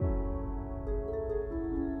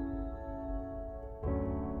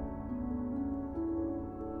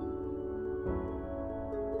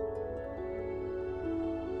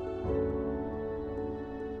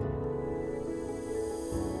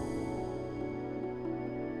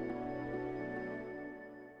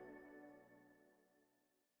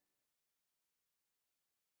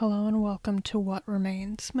Hello and welcome to What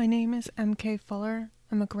Remains. My name is M.K. Fuller.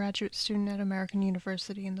 I'm a graduate student at American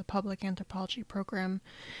University in the Public Anthropology program,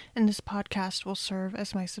 and this podcast will serve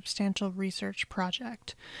as my substantial research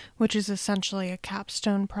project, which is essentially a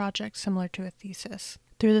capstone project similar to a thesis.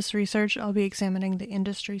 Through this research, I'll be examining the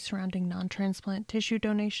industry surrounding non-transplant tissue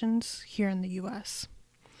donations here in the U.S.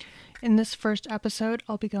 In this first episode,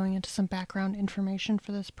 I'll be going into some background information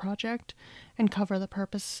for this project and cover the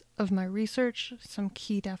purpose of my research, some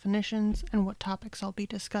key definitions, and what topics I'll be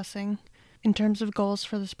discussing. In terms of goals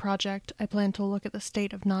for this project, I plan to look at the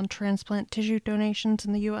state of non-transplant tissue donations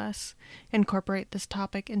in the U.S., incorporate this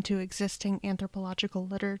topic into existing anthropological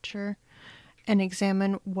literature, and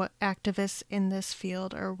examine what activists in this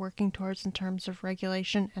field are working towards in terms of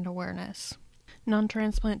regulation and awareness.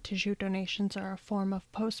 Non-transplant tissue donations are a form of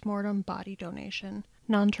post-mortem body donation.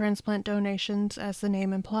 Non-transplant donations, as the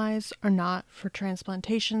name implies, are not for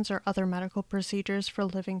transplantations or other medical procedures for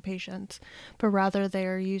living patients, but rather they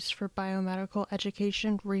are used for biomedical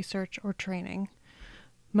education, research, or training.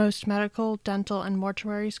 Most medical, dental, and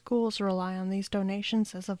mortuary schools rely on these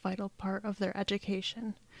donations as a vital part of their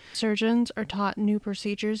education. Surgeons are taught new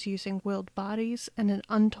procedures using willed bodies, and an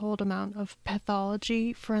untold amount of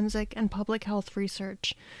pathology, forensic, and public health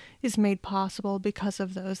research is made possible because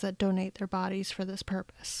of those that donate their bodies for this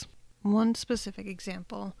purpose. One specific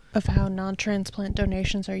example of how non-transplant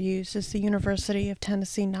donations are used is the University of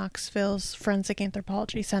Tennessee Knoxville's Forensic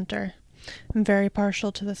Anthropology Center. I'm very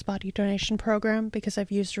partial to this body donation program because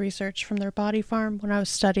I've used research from their body farm when I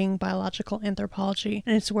was studying biological anthropology,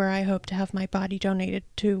 and it's where I hope to have my body donated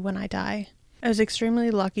to when I die. I was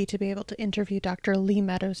extremely lucky to be able to interview Dr. Lee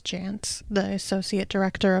Meadows Jantz, the Associate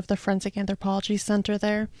Director of the Forensic Anthropology Center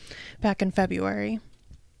there, back in February.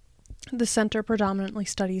 The center predominantly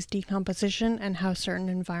studies decomposition and how certain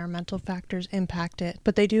environmental factors impact it,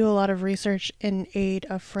 but they do a lot of research in aid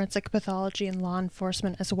of forensic pathology and law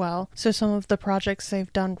enforcement as well. So some of the projects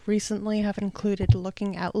they've done recently have included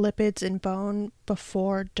looking at lipids in bone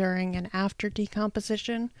before, during, and after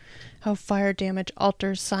decomposition, how fire damage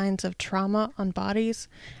alters signs of trauma on bodies,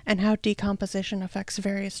 and how decomposition affects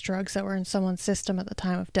various drugs that were in someone's system at the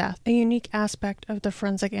time of death. A unique aspect of the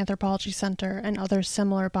Forensic Anthropology Center and other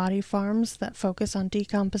similar body farms that focus on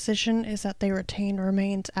decomposition is that they retain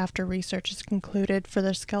remains after research is concluded for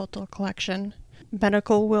their skeletal collection.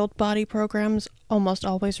 Medical willed body programs almost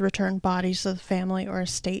always return bodies to the family or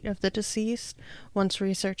estate of the deceased once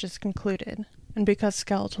research is concluded, and because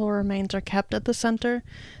skeletal remains are kept at the center,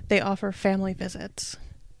 they offer family visits.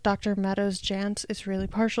 Dr. Meadows Jantz is really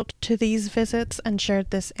partial to these visits and shared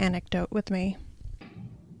this anecdote with me.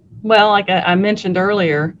 Well, like I mentioned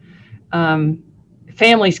earlier,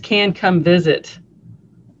 families can come visit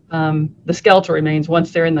the skeletal remains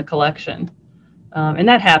once they're in the collection. And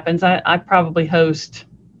that happens. I probably host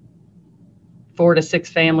 4 to 6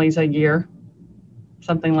 families a year,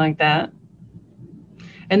 something like that.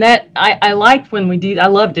 And that I liked when we do. I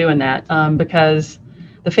love doing that because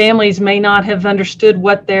the families may not have understood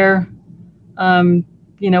what why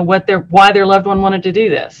their loved one wanted to do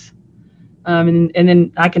this. And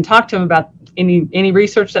then I can talk to them about any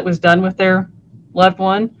research that was done with their loved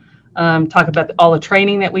one, talk about all the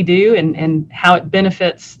training that we do and how it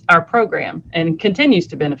benefits our program and continues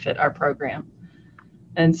to benefit our program.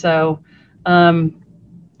 And so,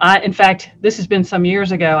 in fact, this has been some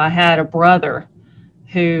years ago, I had a brother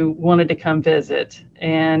who wanted to come visit,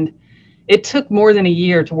 and it took more than a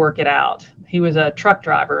year to work it out. He was a truck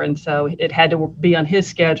driver, and so it had to be on his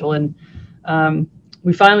schedule, and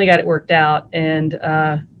we finally got it worked out,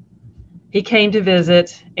 and he came to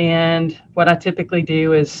visit, and what I typically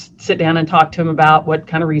do is sit down and talk to him about what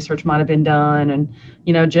kind of research might have been done and,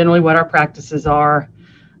 generally what our practices are,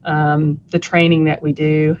 the training that we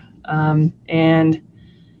do, and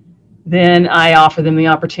then I offer them the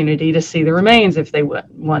opportunity to see the remains if they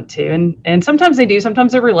want to. And sometimes they do,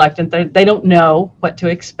 sometimes they're reluctant. They don't know what to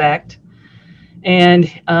expect. And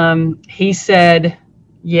he said,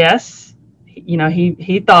 yes,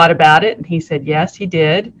 he thought about it, and he said, yes, he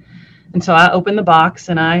did. And so I opened the box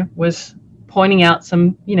and I was pointing out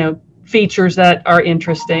some, features that are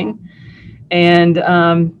interesting. And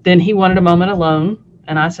then he wanted a moment alone.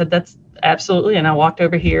 And I said, that's absolutely. And I walked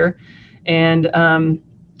over here, and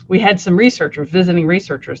we had some visiting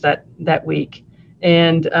researchers that week.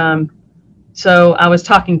 And so I was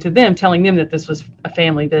talking to them, telling them that this was a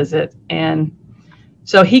family visit. And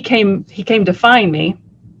so he came to find me.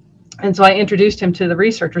 And so I introduced him to the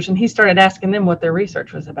researchers, and he started asking them what their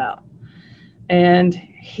research was about. And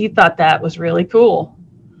he thought that was really cool.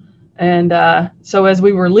 And so as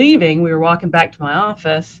we were leaving, we were walking back to my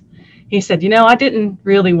office, he said, I didn't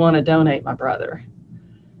really want to donate my brother.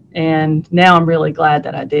 And now I'm really glad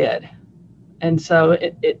that I did. And so,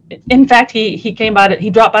 in fact, he came by he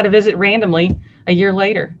dropped by to visit randomly a year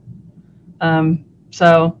later. And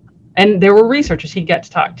there were researchers he got to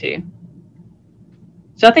talk to.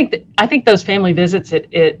 So I think those family visits,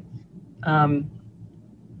 it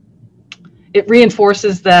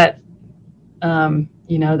reinforces that,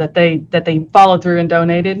 that they followed through and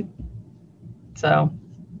donated. So,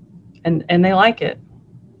 and they like it.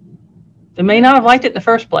 They may not have liked it in the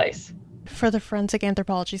first place. For the Forensic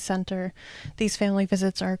Anthropology Center, these family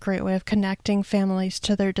visits are a great way of connecting families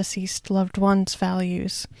to their deceased loved ones'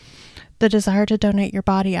 values. The desire to donate your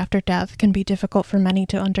body after death can be difficult for many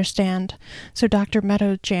to understand, so Dr.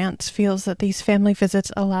 Meadow Jantz feels that these family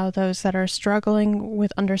visits allow those that are struggling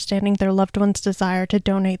with understanding their loved one's desire to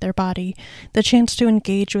donate their body the chance to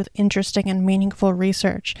engage with interesting and meaningful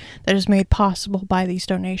research that is made possible by these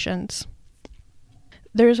donations.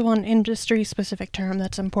 There's one industry-specific term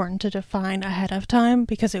that's important to define ahead of time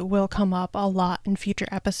because it will come up a lot in future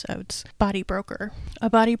episodes. Body broker. A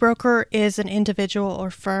body broker is an individual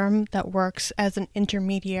or firm that works as an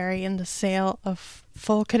intermediary in the sale of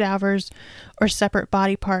full cadavers or separate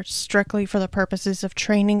body parts strictly for the purposes of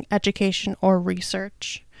training, education, or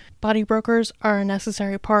research. Body brokers are a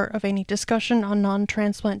necessary part of any discussion on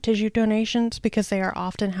non-transplant tissue donations because they are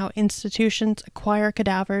often how institutions acquire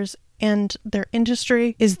cadavers, and their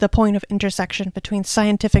industry is the point of intersection between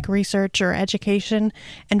scientific research or education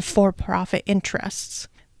and for-profit interests.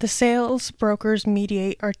 The sales brokers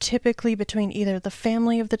mediate are typically between either the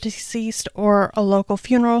family of the deceased or a local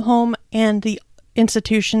funeral home and the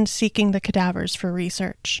institution seeking the cadavers for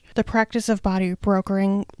research. The practice of body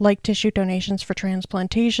brokering, like tissue donations for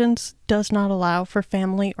transplantations, does not allow for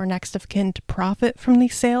family or next of kin to profit from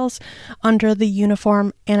these sales under the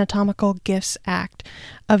Uniform Anatomical Gifts Act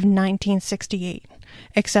of 1968,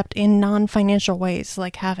 except in non-financial ways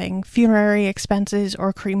like having funerary expenses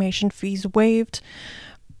or cremation fees waived,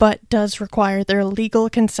 but does require their legal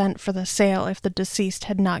consent for the sale if the deceased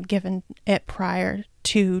had not given it prior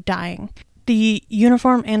to dying. The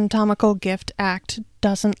Uniform Anatomical Gift Act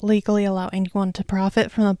doesn't legally allow anyone to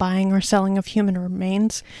profit from the buying or selling of human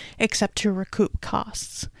remains, except to recoup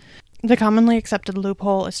costs. The commonly accepted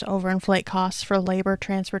loophole is to overinflate costs for labor,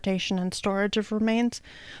 transportation, and storage of remains,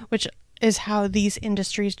 which is how these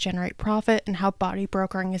industries generate profit and how body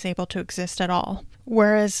brokering is able to exist at all.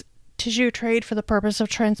 Whereas tissue trade for the purpose of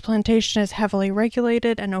transplantation is heavily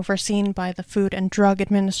regulated and overseen by the Food and Drug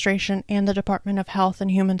Administration and the Department of Health and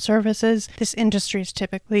Human Services, this industry is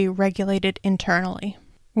typically regulated internally.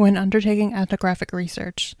 When undertaking ethnographic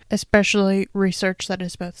research, especially research that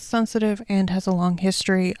is both sensitive and has a long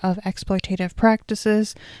history of exploitative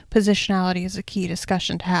practices, positionality is a key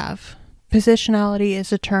discussion to have. Positionality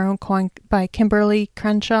is a term coined by Kimberly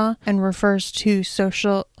Crenshaw and refers to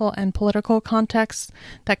social and political contexts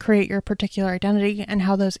that create your particular identity and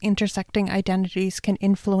how those intersecting identities can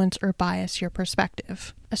influence or bias your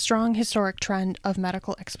perspective. A strong historic trend of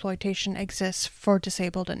medical exploitation exists for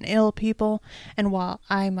disabled and ill people, and while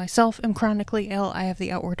I myself am chronically ill, I have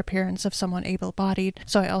the outward appearance of someone able-bodied,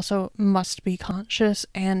 so I also must be conscious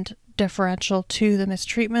and differential to the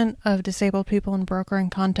mistreatment of disabled people in brokering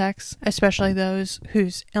contexts, especially those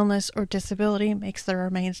whose illness or disability makes their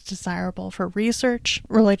remains desirable for research.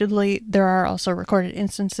 Relatedly, there are also recorded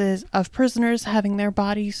instances of prisoners having their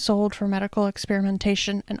bodies sold for medical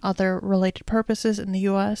experimentation and other related purposes in the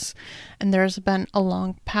U.S., and there's been a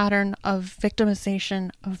long pattern of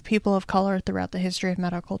victimization of people of color throughout the history of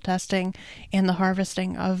medical testing and the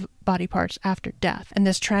harvesting of body parts after death, and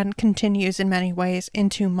this trend continues in many ways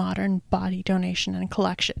into modern body donation and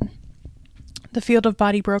collection. The field of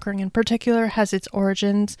body brokering in particular has its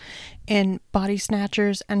origins in body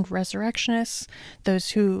snatchers and resurrectionists,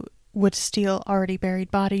 those who would steal already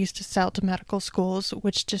buried bodies to sell to medical schools,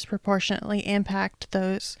 which disproportionately impact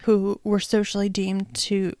those who were socially deemed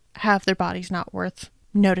to have their bodies not worth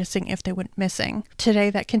noticing if they went missing. Today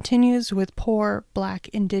that continues, with poor, Black,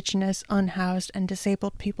 Indigenous, unhoused, and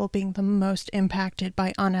disabled people being the most impacted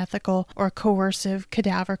by unethical or coercive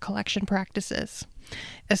cadaver collection practices.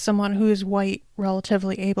 As someone who is white,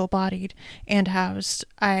 relatively able-bodied, and housed,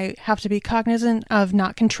 I have to be cognizant of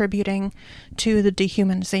not contributing to the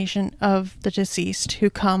dehumanization of the deceased who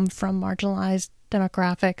come from marginalized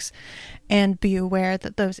demographics, and be aware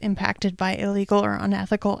that those impacted by illegal or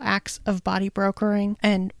unethical acts of body brokering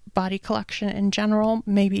and body collection in general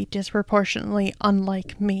may be disproportionately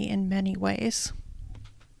unlike me in many ways.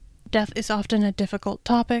 Death is often a difficult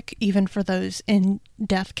topic, even for those in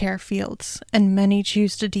death care fields, and many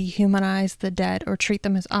choose to dehumanize the dead or treat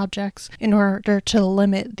them as objects in order to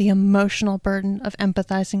limit the emotional burden of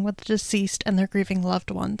empathizing with the deceased and their grieving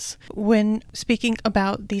loved ones. When speaking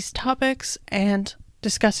about these topics and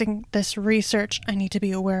discussing this research, I need to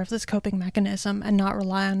be aware of this coping mechanism and not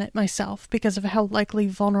rely on it myself because of how likely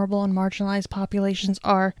vulnerable and marginalized populations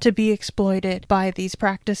are to be exploited by these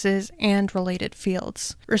practices and related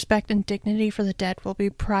fields. Respect and dignity for the dead will be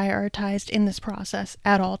prioritized in this process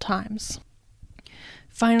at all times.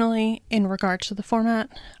 Finally, in regards to the format,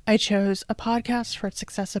 I chose a podcast for its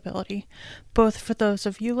accessibility, both for those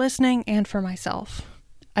of you listening and for myself.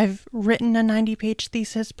 I've written a 90-page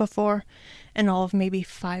thesis before, and all of maybe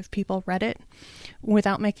 5 people read it.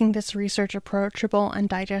 Without making this research approachable and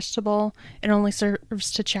digestible, it only serves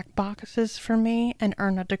to check boxes for me and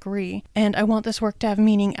earn a degree, and I want this work to have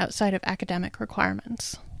meaning outside of academic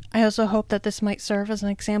requirements. I also hope that this might serve as an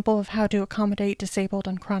example of how to accommodate disabled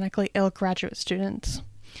and chronically ill graduate students.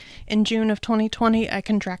 In June of 2020, I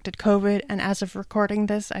contracted COVID, and as of recording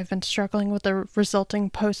this, I've been struggling with the resulting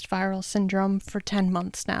post-viral syndrome for 10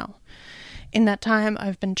 months now. In that time,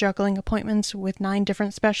 I've been juggling appointments with 9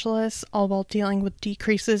 different specialists, all while dealing with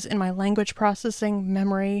decreases in my language processing,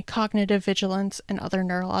 memory, cognitive vigilance, and other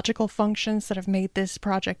neurological functions that have made this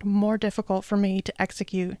project more difficult for me to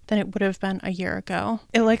execute than it would have been a year ago.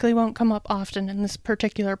 It likely won't come up often in this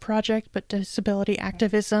particular project, but disability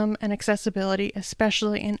activism and accessibility,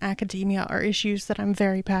 especially in academia, are issues that I'm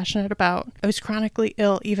very passionate about. I was chronically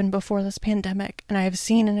ill even before this pandemic, and I have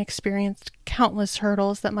seen and experienced countless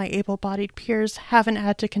hurdles that my able-bodied peers haven't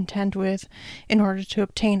had to contend with in order to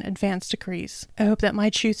obtain advanced degrees. I hope that my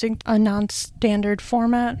choosing a non-standard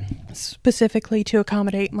format, specifically to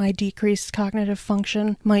accommodate my decreased cognitive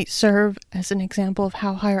function, might serve as an example of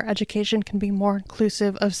how higher education can be more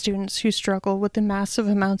inclusive of students who struggle with the massive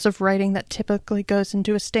amounts of writing that typically goes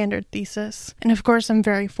into a standard thesis. And of course, I'm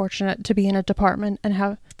very fortunate to be in a department and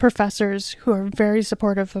have professors who are very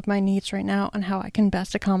supportive of my needs right now and how I can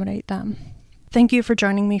best accommodate them. Thank you for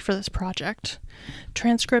joining me for this project.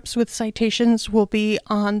 Transcripts with citations will be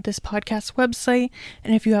on this podcast website,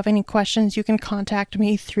 and if you have any questions, you can contact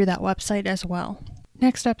me through that website as well.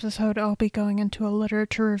 Next episode, I'll be going into a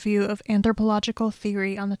literature review of anthropological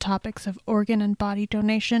theory on the topics of organ and body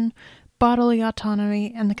donation, bodily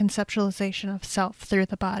autonomy, and the conceptualization of self through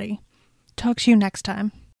the body. Talk to you next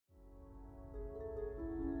time.